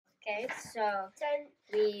Okay, so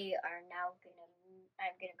we are now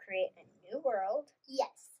I'm gonna create a new world.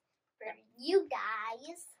 Yes, for you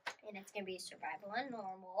guys. And it's gonna be survival and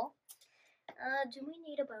normal. Do we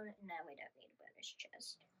need a bonus? No, we don't need a bonus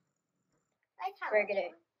chest. We're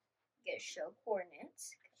gonna show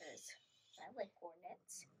coordinates because I like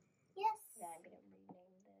coordinates. Yes. And I'm gonna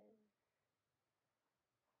rename them.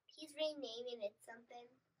 He's renaming it something.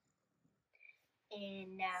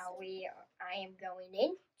 And now I am going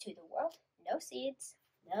into the world. No seeds.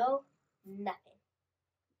 No nothing.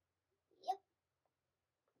 Yep.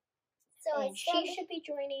 So and she should be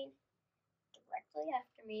joining directly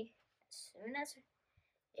after me as soon as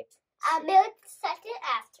a millisecond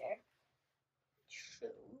after.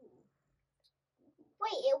 True.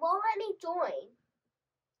 Wait, it won't let me join.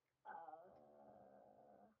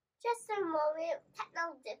 Just a moment.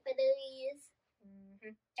 Technical difficulties.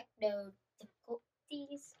 Technical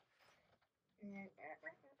difficulties.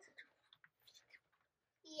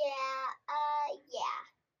 Yeah.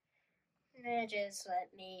 Just let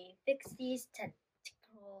me fix these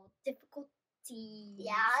technical difficulties.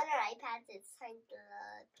 Yeah, on our iPads it's kind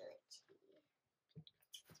of glitchy.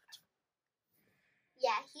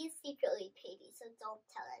 Yeah, he's secretly Petey, so don't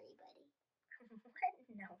tell anybody. What?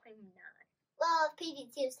 No, I'm not. Well, Petey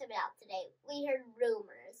 2's coming out today. We heard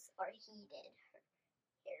rumors, or he did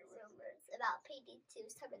hear rumors about Petey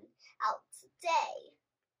 2's coming out today.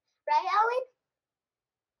 Right, Owen?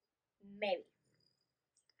 Maybe.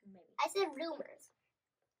 I said rumors.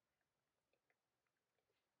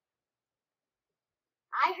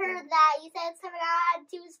 I heard that you said it's coming out on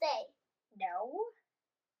Tuesday. No.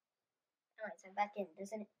 Alright, so back in,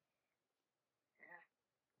 doesn't it?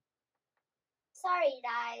 Sorry,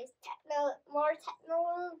 guys. More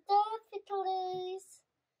technical difficulties.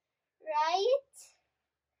 Right?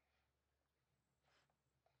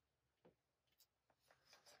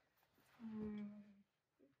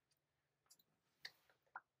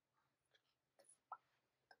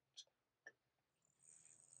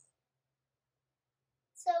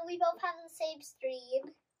 So we both have the same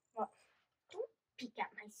screen. Well, don't peek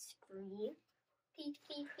at my screen. Peek.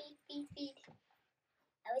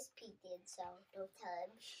 I was peeking, so don't tell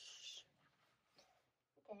him.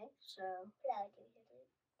 Okay, so.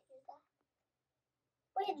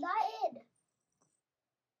 Wait, not in.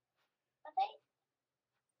 Okay.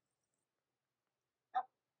 Oh.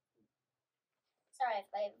 Sorry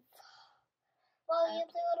if I. Well, you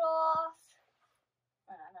threw it off.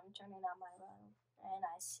 And I'm turning on my volume. And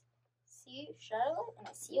I see Charlotte, and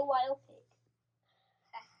I see a wild pig.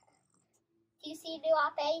 Do you see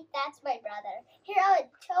Nuape? That's my brother. Here, Owen,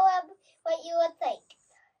 show him what you would think.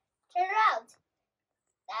 Turn around.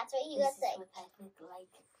 That's what he would think. This is what I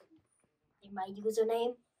look like in my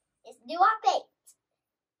username. It's Nuape.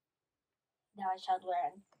 Now I shall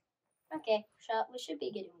learn. Okay, we should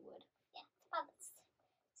be getting wood. Yeah, promise.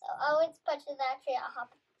 So Owen's punching that tree. I'll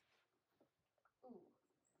hop.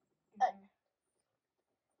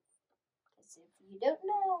 Because if you don't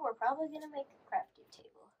know, we're probably going to make a crafting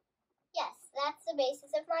table. Yes, that's the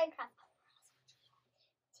basis of Minecraft.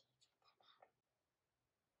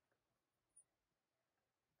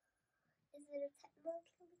 Is it a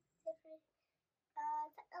technical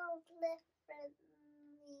difference?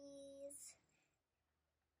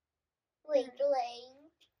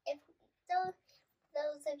 Wiggling. If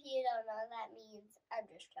those of you don't know, that means I'm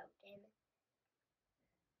just joking.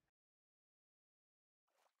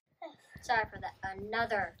 Sorry for that.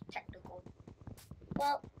 Another technical.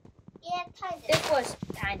 Well, yeah, kind of. This was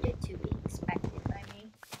kind of to be expected by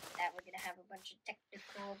me. That we're going to have a bunch of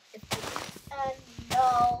technical difficulties.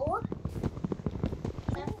 No.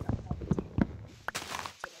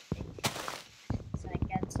 So I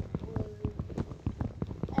got some wood.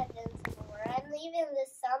 And then some more. I'm leaving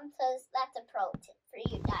this some because that's a pro tip for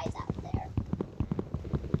you guys out there.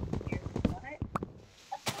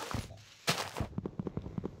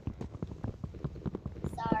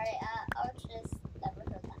 Sorry, I'll just never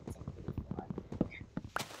heard that tip before.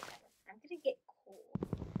 I'm gonna get coal.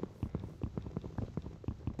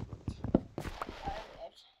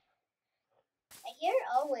 I hear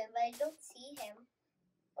Owen, but I don't see him.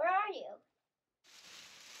 Where are you?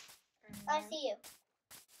 I see you.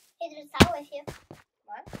 Hey, there's Hal with you.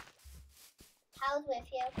 What? Hal's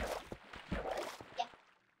with you. Yeah.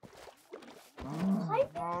 What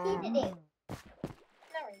did he do?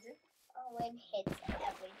 No reason. Owen hits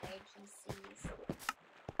everything he sees.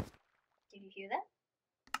 Did you hear that?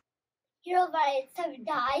 Hero Brian 7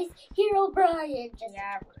 dies. Hero Brian just.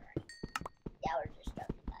 Yeah, right. Yeah, we're just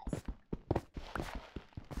joking, guys.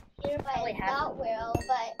 Hero Brian not well,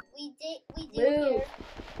 but we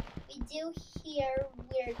do hear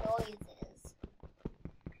weird noises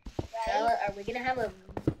Are we gonna have a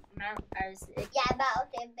mountain base. A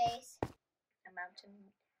mountain.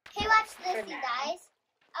 Hey, watch this, you guys.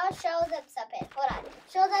 I'll show them something. Hold on.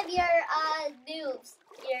 Show them your moves.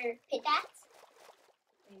 Your pickaxe.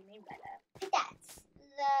 What do you mean by that? Pickaxe.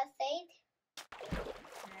 The thing.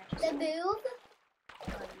 The move.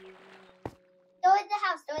 Go in the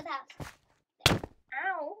house. Go in the house.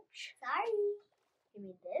 Ouch. Sorry. You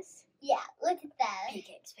mean this? Yeah, look at that.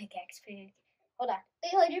 Pickaxe. Hold on.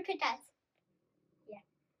 Wait, hold your pickaxe. Yeah.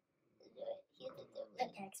 Do it.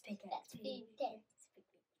 Pickaxe.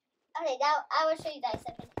 Okay, now I will show you guys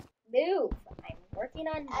something. Move. I'm working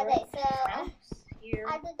on your house here.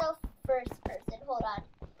 I did the first person. Hold on.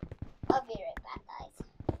 I'll be right back, guys.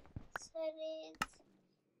 Settings.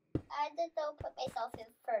 I did though put myself in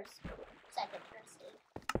second person.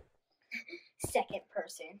 Second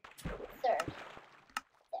person. Third. There.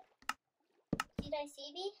 Did you guys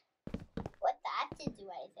see me? What, that didn't do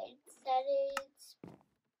anything. Settings.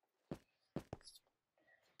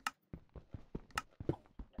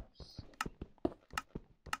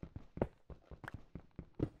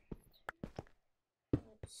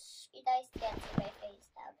 You guys can't see my face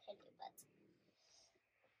now, can you? But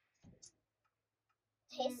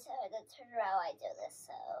hey, so the turn around I do this,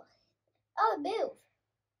 so move.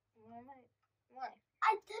 Why?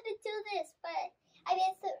 I didn't do this, but I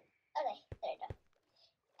mean, so okay, there you go.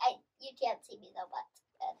 You can't see me though, but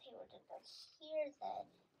okay, we're gonna go here then.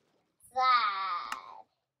 That.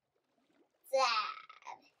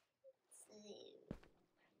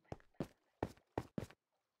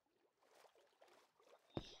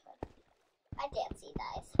 I can't see,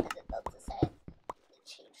 guys. I did not decide to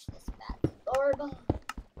change this back to normal.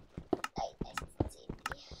 Nice to see me.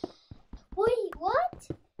 Wait, what?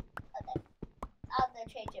 Okay, I'm gonna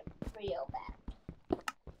change it real bad.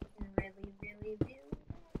 Really.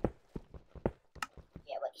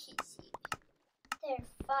 Yeah, what he see. They're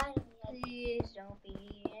fine. Please don't be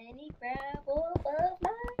any gravel above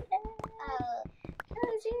my head.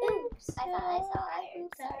 Oops, I thought I saw iron.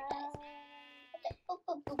 Sorry, guys. Okay,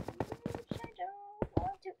 boop. I don't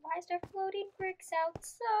want to. Why is there floating bricks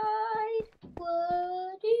outside?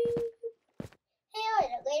 Floating. Hey,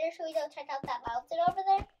 later, should we go check out that mountain over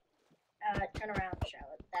there? Turn around,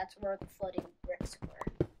 Charlotte. That's where the floating bricks were.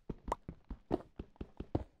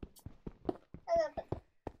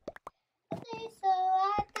 Okay, so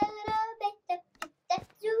I'm gonna make the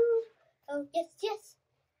pickaxe. Oh, yes.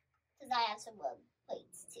 Because I have some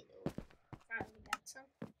plates too. Oh, you got some?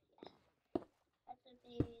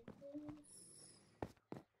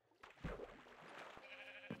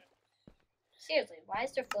 Seriously, why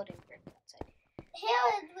is there floating bricks outside?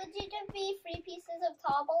 Helen, would you give me 3 pieces of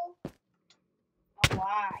cobble?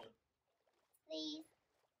 Why? Please.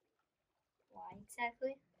 Why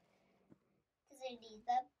exactly? Because I need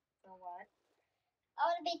them. For what? I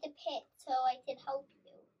want to make the pit so I can help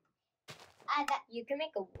you. You can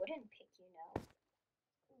make a wooden pick, you know.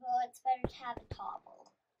 Well, it's better to have a cobble.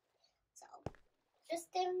 So, just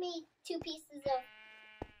give me 2 pieces of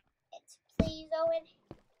it, please, Owen.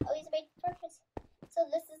 Always make purchase. So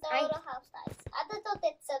this is our little house, guys. I'm gonna go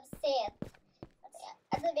get some sand. Okay,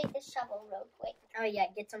 I'm gonna make the shovel real quick. Oh yeah,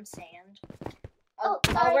 get some sand. Sorry.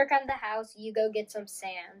 I'll work on the house. You go get some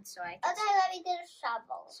sand, so I can. Okay, let me get a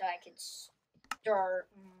shovel. So I could start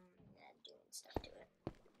doing stuff to it.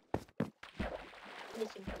 This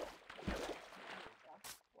is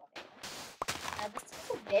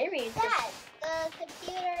very interesting. Dad, the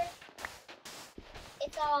computer,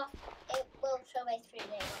 it's off. It will show my screen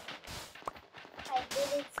name. I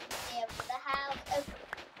didn't see for the house.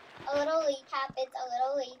 A little leak happens. A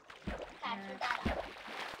little leak. Capture that up.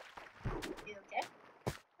 You okay?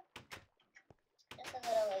 Just a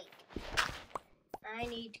little leak. I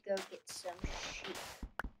need to go get some sheep.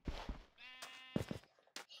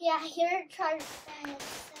 Yeah, you're trying to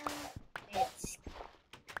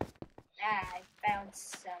I found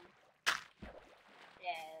some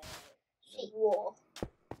sheep. wool.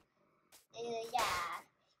 Yeah.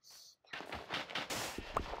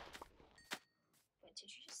 What did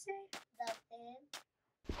you just say? Nothing.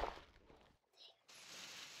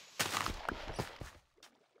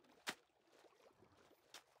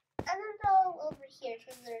 I don't know over here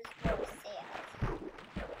because there's more sand.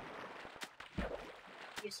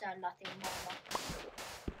 You saw nothing, Mama.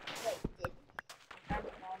 Wait, did I'm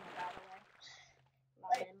Mama, by the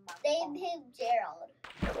way. name him Gerald?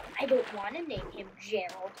 I don't want to name him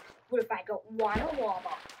Gerald. What if I don't want a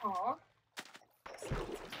llama, huh?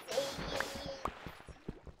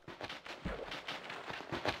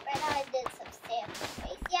 Right now I did some sand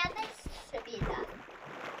space. Yeah, that should be enough.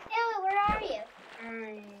 Ella, where are you? I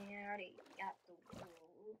already got the wool.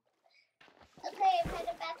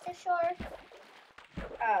 sure?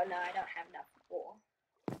 Oh, no, I don't have enough wool.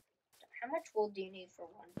 How much wool do you need for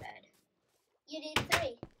one bed? You need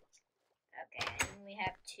 3. Okay, and we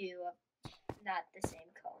have 2 of not the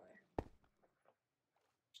same color.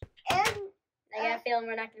 And I got a feeling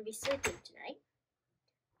we're not going to be sleeping tonight.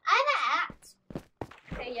 I have an axe.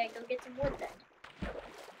 Okay, yeah, go get some wood then.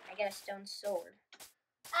 I got a stone sword.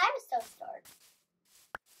 I have a stone sword.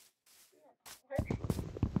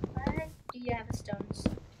 Why do you have a stone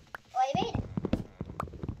sword? Oh, I made it.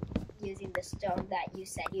 Using the stone that you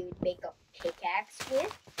said you would make a pickaxe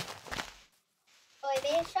with? Oh, I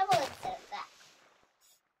made a shovel instead of that.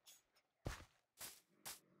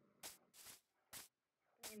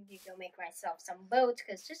 I'm gonna go make myself some boats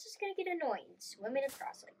because this is gonna get annoying swimming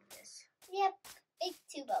across like this. Yep, make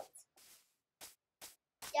 2 boats.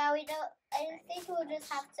 Yeah, we don't. I think we'll just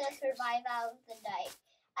have to survive out the night.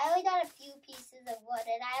 I only got a few pieces of wood,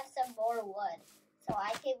 and I have some more wood, so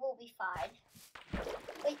I think we'll be fine.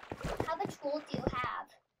 Wait, how much wool do you have?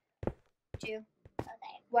 2.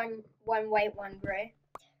 Okay. One white, one gray.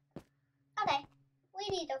 Okay. We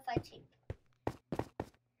need to find sheep.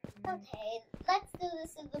 Okay, let's do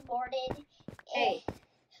this in the morning. Hey,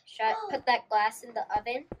 put that glass in the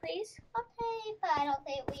oven, please. Okay, but I don't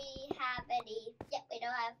think we have any. Yep, we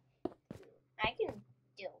don't have. I can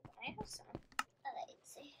do it. I have some. Okay,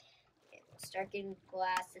 let's see. Okay, we'll start getting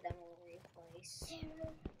glass and then we'll replace.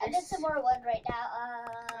 I did some more wood right now.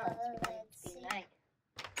 Let's see. Nice.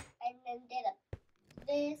 And then did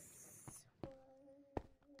this one.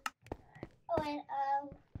 Oh, and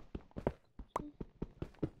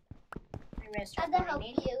I'm gonna help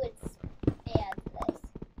you expand this.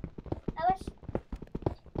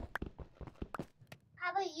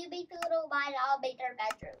 How about you make the little mine, I'll make our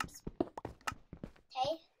bedrooms.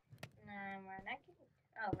 Okay? We're not getting.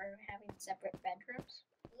 Oh, we're having separate bedrooms?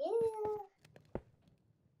 Yeah.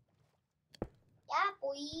 Yeah,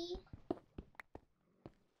 boy.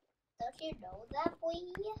 Don't you know that, boy?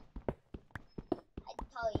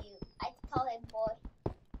 I tell him, boy.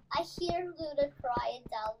 I hear Luna crying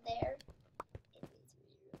down there. It makes me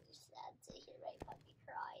really sad to hear my puppy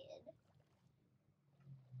crying.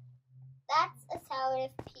 That's a sound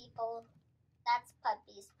of people. That's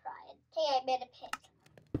puppies crying. Okay, I made a pig.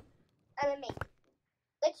 I'm gonna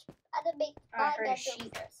make my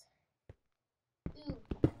bedroom first. Ooh.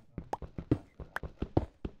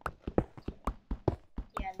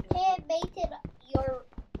 Yeah, okay, I making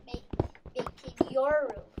your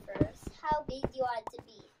room first. How big do you want it to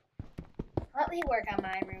be? Let me work on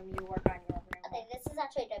my room, you work on your room. Okay, this is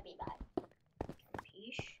actually gonna be mine.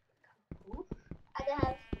 Capiche? I'm gonna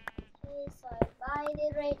have. Okay, so I'm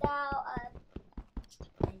mining right now.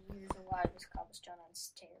 I use a lot of this cobblestone on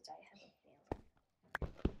stairs. I have a feeling.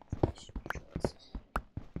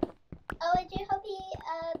 Oh, and do you help me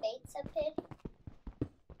make something?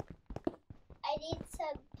 I need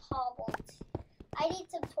some cobbles. I need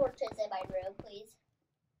some torches in my room, please.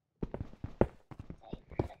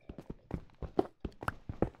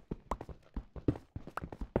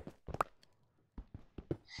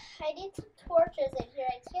 I need some torches in here.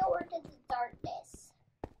 I can't work in the darkness.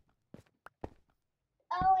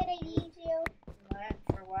 Oh, and I need you. What?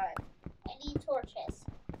 For what? I need torches.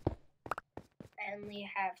 I only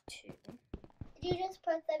have 2. Did you just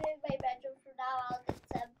put them in my bedroom for now? I'll get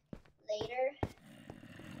some later.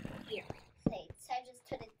 Here. Thanks. I just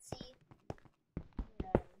couldn't see.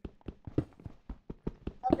 No.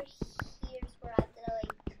 Over here's where I'm gonna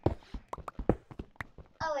like.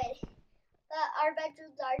 Oh wait. Our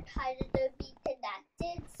bedrooms are kind of to be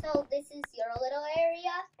connected, so this is your little area.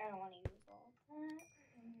 I don't want to use all that.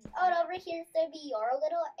 Oh, and over here's gonna be your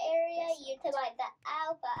little area. You can find that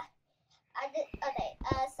out, but okay.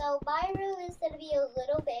 So my room is gonna be a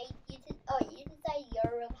little big. You can say your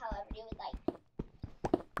room however you would like.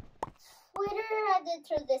 Later, I'm gonna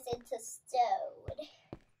turn this into stone.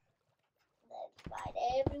 Let's find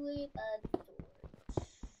everywhere but the door.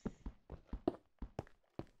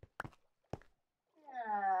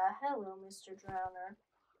 Hello, Mr. Drowner.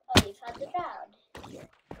 Oh, you found the drowned. Yeah,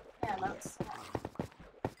 I'm outside.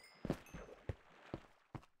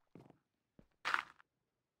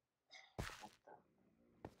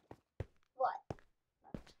 What?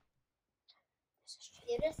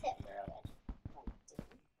 You just hit Merlin.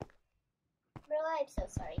 Merlin, I'm so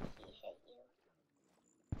sorry he hit you.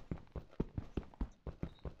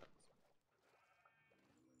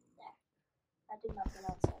 There. I did nothing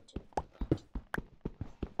outside too.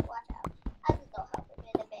 Watch out. I just don't help him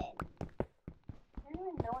in a bit. I don't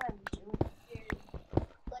even know what I'm doing. You're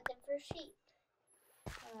looking for sheep.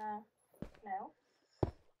 No.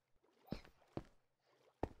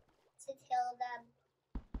 To kill them.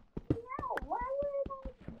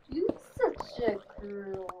 a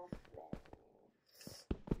girlfriend.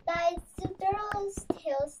 Guys, if there are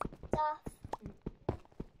still stuff,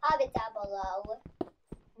 comment down below.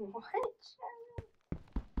 What?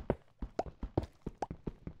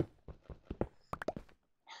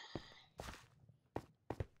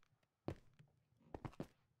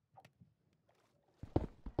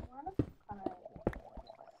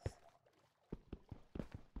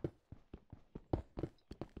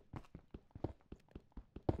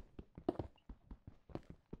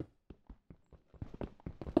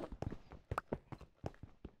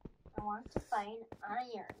 I want to find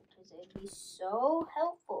iron because it'd be so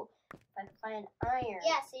helpful if I find iron.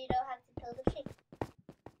 Yeah, so you don't have to kill the sheep.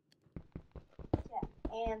 Yeah,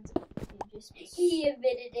 and it'd just be. He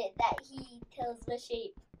admitted it that he kills the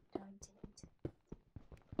sheep. No, I didn't.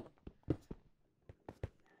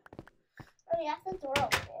 Oh, you have the door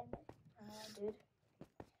open. Dude.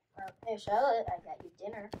 Hey, Charlotte, I got you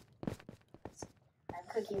dinner. I'm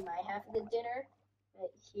cooking my half of the dinner,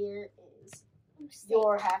 but here is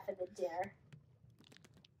your half of the dinner.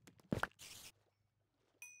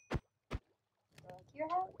 You like your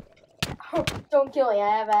half? Oh, don't kill me, I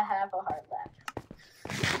have a half a heart left.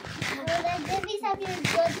 Well, then give me some of your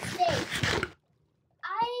good steak.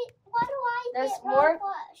 What do I There's get more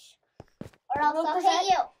flesh? Or else Well, I'll 'cause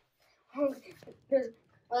hit you.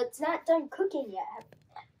 Well, it's not done cooking yet.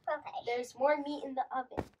 Okay. There's more meat in the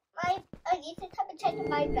oven. I need to come and check in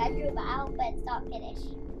my bedroom out, but it's not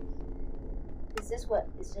finished. Is this what?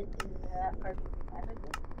 Is it in that part of the cabin?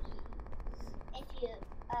 If you,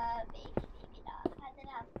 maybe not. I didn't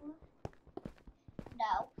have food.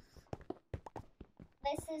 No.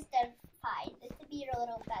 This is done fine. This would be your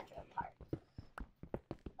little bedroom part.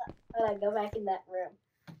 Alright, go back in that room.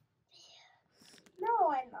 No,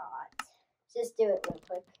 I'm not. Just do it real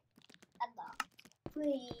quick. I'm not.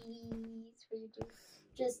 Please, will you do?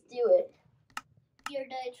 Just do it. You're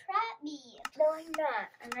gonna trap me. No, I'm not.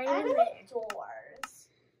 I already made doors.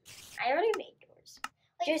 I already made doors.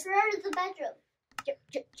 Like, Just- where's the bedroom?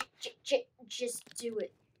 Just do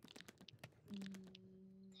it.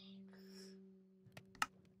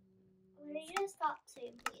 Will you just stop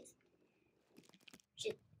soon, please?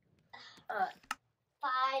 Uh.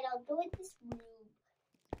 Fine, I'll go in this room.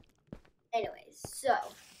 Anyways, so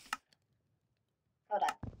hold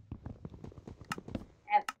on.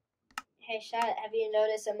 Hey, Charlotte, have you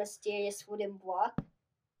noticed a mysterious wooden block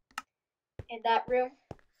in that room?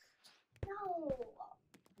 No.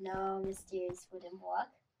 No mysterious wooden block.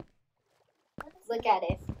 What is Look it? at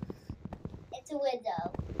it. It's a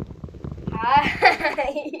window.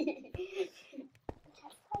 Hi.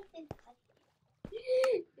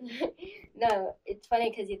 No, it's funny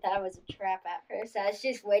because you thought it was a trap at first. I was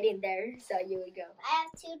just waiting there so you would go. I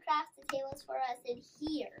have 2 crafted tables for us in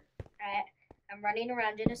here. Alright, I'm running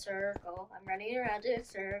around in a circle. I'm running around in a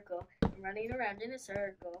circle. I'm running around in a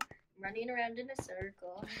circle. I'm running around in a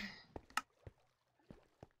circle.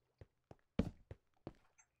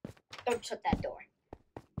 Don't shut that door.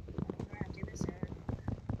 Running around in a circle.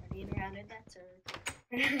 Running around in that circle.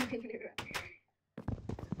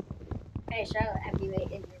 Hey, Charlotte, have you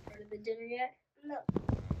eaten your part of the dinner yet? No.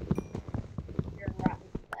 Your rotten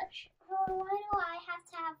flesh. Oh, why do I have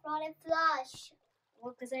to have rotten flesh?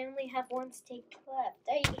 Well, because I only have 1 steak left.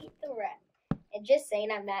 I ate the rest. And just saying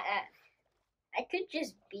I'm not at... I could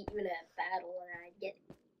just beat you in a battle and I'd get...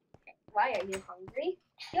 Why, are you hungry?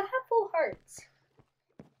 You have full hearts.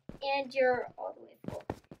 And you're all the way full.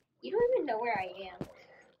 You don't even know where I am.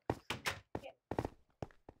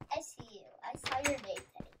 I see you. I saw your name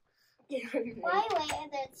tag. Why wait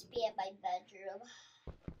and then be in my bedroom?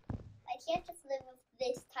 I can't just live with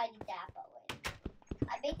this tiny gap away.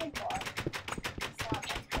 I'm making more. So I'm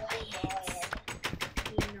Annoyance.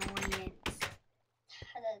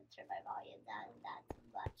 I'm gonna turn my volume down. That's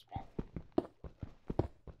much better.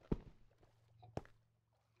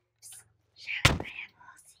 Charlotte, I have a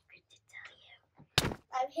little secret to tell you.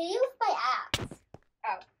 I'm hitting with my axe.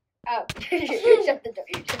 Oh. Shut the door.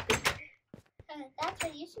 Shut the door. That's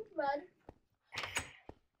where you should run.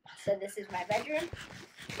 So this is my bedroom.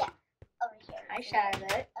 Over here. Hi,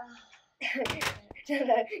 Charlotte. Ugh.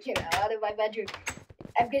 Get out of my bedroom.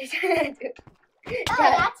 I'm gonna do. Oh,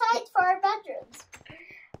 that's how it's for our bedrooms.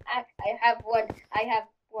 I have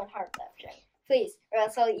one heart left, Jay. Please, or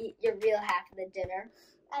else I'll eat your real half of the dinner.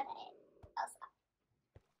 Okay, I'll stop.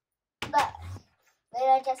 But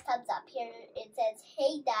then it just comes up here. It says,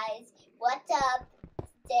 "Hey guys, what's up?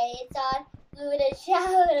 Today it's on Owen and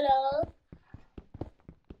Charlotte."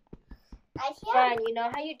 I can't. Fine, you know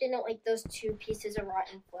how you didn't like those 2 pieces of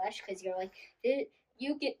rotten flesh because you're like,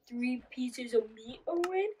 you get 3 pieces of meat,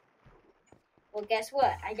 Owen? Well, guess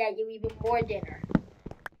what? I got you even more dinner.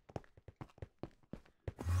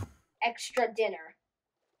 Extra dinner.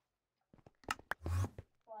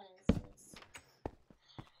 What is this?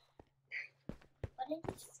 What is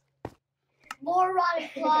this? More rotten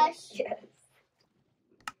flesh. Yes.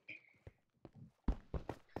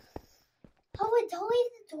 Oh, don't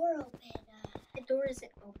leave the door open. The door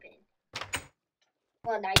isn't open.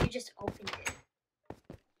 Well, now you just opened it.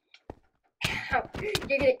 Ow.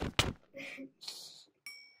 You're gonna...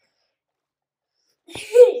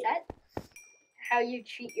 Is that how you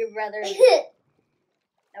treat your brother?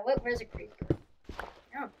 Now, what? Where's a creeper?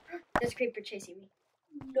 No. There's a creeper chasing me.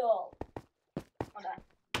 No. Hold on.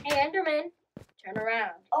 Hey, Enderman. Turn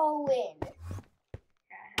around. Owen.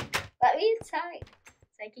 Let me inside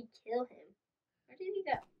so I can kill him. Where did he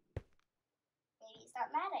go? Maybe he's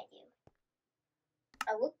not mad at you.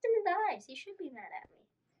 I looked him in the eyes. He should be mad at me.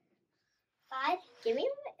 5. Give me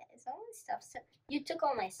all my stuff. So, you took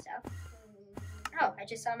all my stuff. Oh, I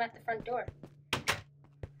just saw him at the front door.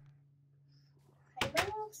 I'm a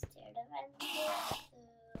little scared of him.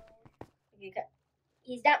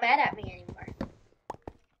 He's not mad at me anymore.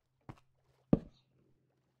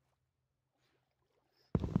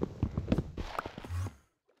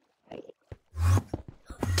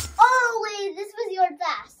 Oh, wait, this was your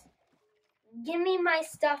glass. Give me my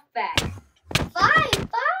stuff back. Fine.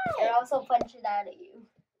 And also punch it out at you.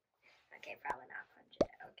 Okay, probably not punch it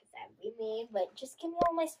out because that'd be mean, but just give me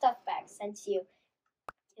all my stuff back since you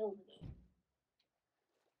killed me.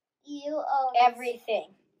 You owe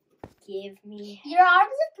everything. Give me. Your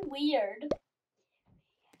arms look weird.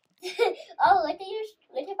 Oh, look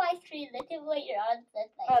at my screen. Look at what your arms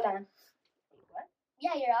look like. Hold on. What?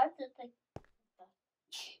 Yeah, your arms look like.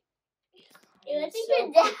 It looks like So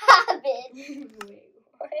you're dabbing. Wait,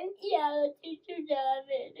 what? Yeah, it looks like you're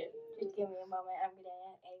dabbing. Just give me a moment. I'm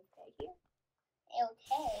gonna AFK here.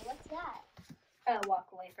 Okay, what's that? Walk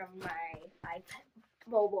away from my iPad,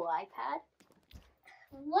 mobile iPad.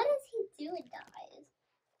 What is he doing, guys?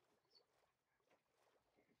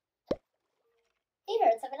 He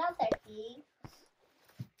heard something out there.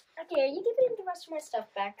 Okay, are you giving the rest of my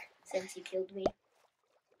stuff back since you killed me?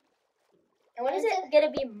 And when is it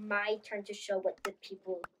gonna be my turn to show what the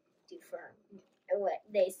people do for me, or what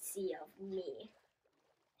they see of me?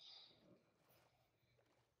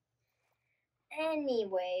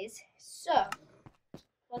 Anyways, so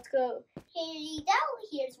let's go. Here you go.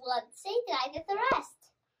 Here's one thing, and I get the rest.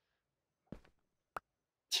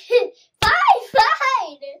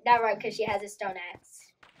 Fine. Not right, because she has a stone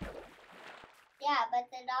axe. Yeah, but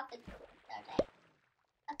they're not the.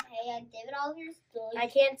 Okay, I gave it all your stuff. I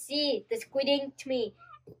can't see. The squid inked me.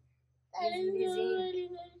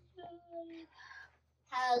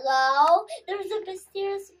 Hello? There's a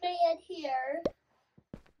mysterious man here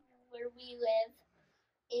where we live.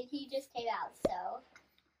 And he just came out, so.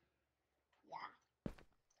 Yeah.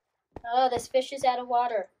 Oh, this fish is out of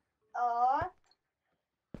water.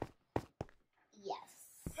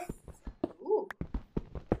 Yes. Ooh.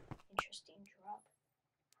 Interesting drop.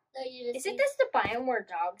 So you just Isn't this the biome where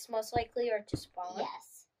dogs most likely are to spawn?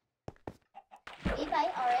 Yes. We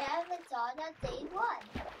might already have a dog on day 1.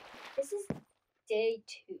 This is day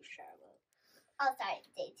 2, Charlotte. Oh, sorry,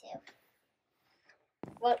 day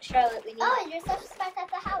 2. Well, Charlotte, we need... Oh, and your stuff's back at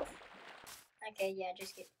the house. Okay, yeah,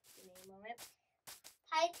 just give me a moment.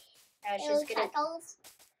 Hi, I was just gonna... Chuckles.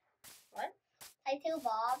 What? Hi, to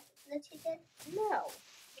Bob, the chicken. No.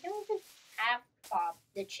 We don't even have Bob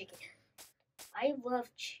the chicken. I love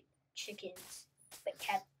chickens, but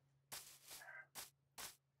cat...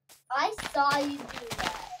 I saw you do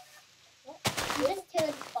that. You just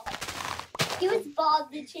killed Bob. He was Bob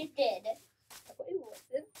the chicken. Wait, what was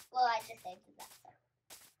it? Well, I just named him that.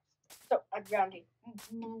 So, I'm grounding.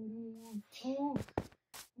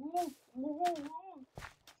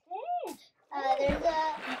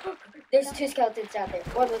 There's 2 skeletons out there.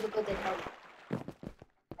 One with a golden helmet.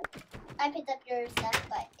 I picked up your stuff,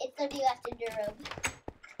 but it's gonna be left in your room.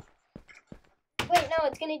 Wait, no,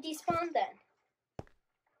 it's gonna despawn then.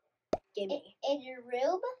 Gimme. In your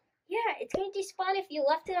room? Yeah, it's gonna despawn if you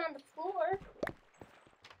left it on the floor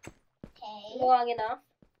Okay. long enough.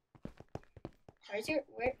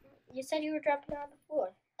 Where? You said you were dropping it on the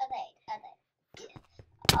floor. Okay. Yeah.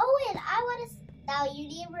 Oh, and I want to. Now you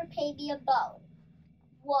need to repay me a bone.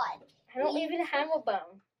 1. I don't even have a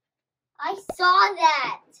bone. I saw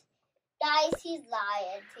that. Guys, he's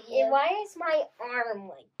lying to you. And why is my arm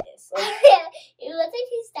like this? Like, It looks like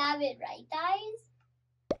he's stabbing, right, guys?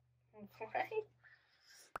 what?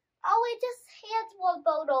 Oh, it just hands one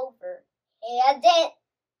bone over. Hand it.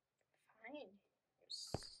 Fine. You're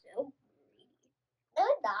so greedy. No,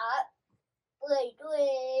 I'm not.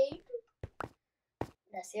 Wait.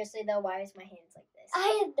 No, seriously though, why is my hands like this?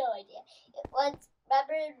 I have no idea. It was,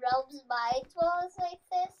 remember in Realms Minds was like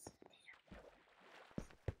this?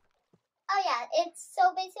 Oh yeah, it's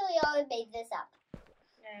so basically Owen made this up.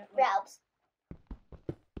 Realms.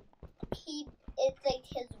 It's like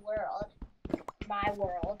his world. My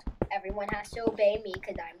world. Everyone has to obey me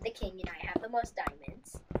because I'm the king and I have the most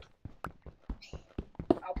diamonds.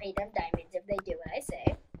 I'll pay them diamonds if they do what I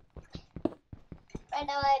say. Right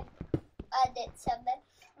now I did some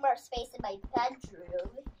more space in my bedroom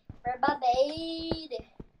for my maid.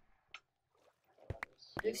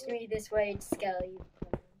 Moves to me this way, Skelly.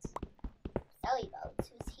 Skelly Bones,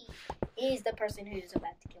 who's he? He's the person who's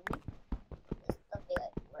about to kill me. Just looking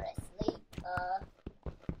like we're asleep.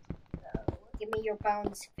 No. Give me your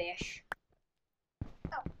bones, fish.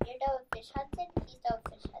 Oh, you're done with fish hunting? He's done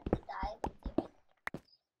with fish hunting.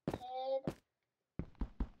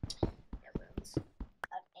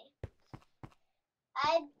 Okay.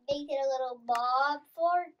 I made it a little mob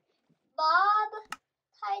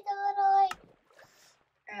kind of little like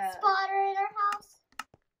spotter in our house.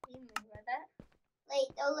 You remember that?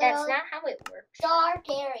 Like a little. That's not how it works. Dark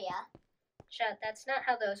area. Shut. That's not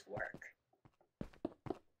how those work.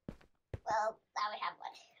 Well, now we have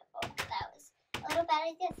one. Oh, that was a little bad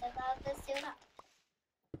idea. So now let's do it up.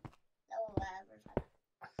 No, we're fine.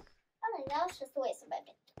 Oh, that was just a waste of my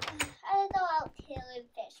bit. I don't know how to kill and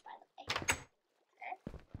fish, by the way.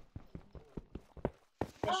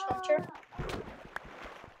 Fish hunter.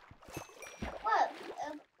 What?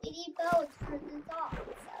 We need bones for the dog.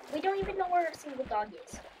 So. We don't even know where a single dog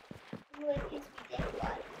is. Well, in case we did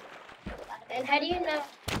one. And how do you know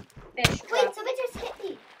fish drop? Wait, somebody just hit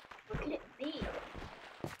me. What could it be?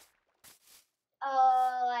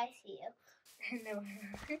 Oh, I see you. No.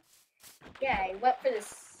 Yeah, I went for the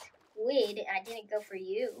squid. I didn't go for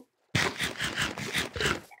you.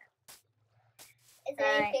 Is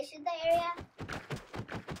there any fish in the area?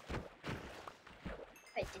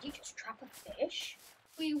 Wait, did you just drop a fish?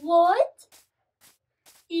 Wait, what?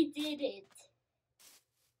 He didn't.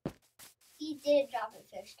 He did drop a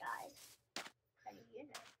fish, guys. How do you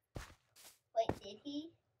know? Wait, did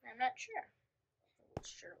he? I'm not sure. It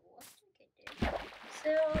sure looked like it did. So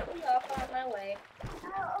I'll be off on my way.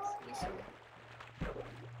 Oh. See you soon.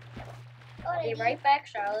 Oh, I'll be right back,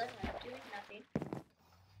 Charlotte. I'm doing nothing.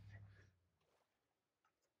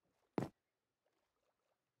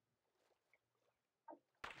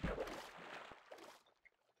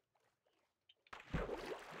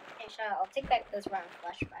 Hey, Charlotte, I'll take back those round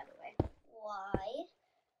flesh, by the way. Why?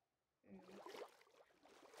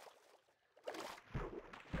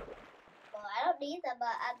 Well, I don't need them, but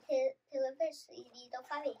I'm to a fish, so you need no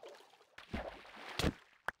funny. Yeah,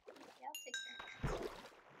 I'll take that.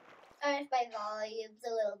 Sorry if my volume's a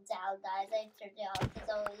little down, guys. I turned it off because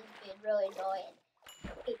it's always been really annoying.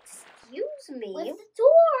 Excuse me? What's the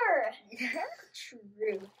door?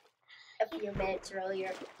 True. A few minutes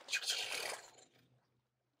earlier.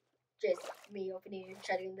 Just me opening and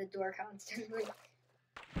shutting the door constantly.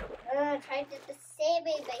 Trying to save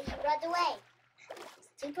me, but he runs away. It's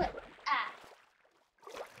too quick.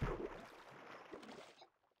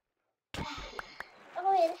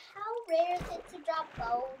 Oh, and how rare is it to drop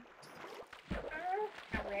bones?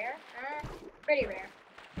 How rare? Pretty rare.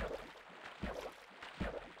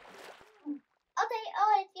 Okay,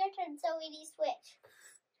 oh, it's your turn, so we need to switch.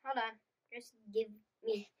 Hold on. Just give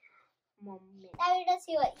me a moment. Now we're gonna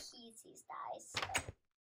see what he sees, guys.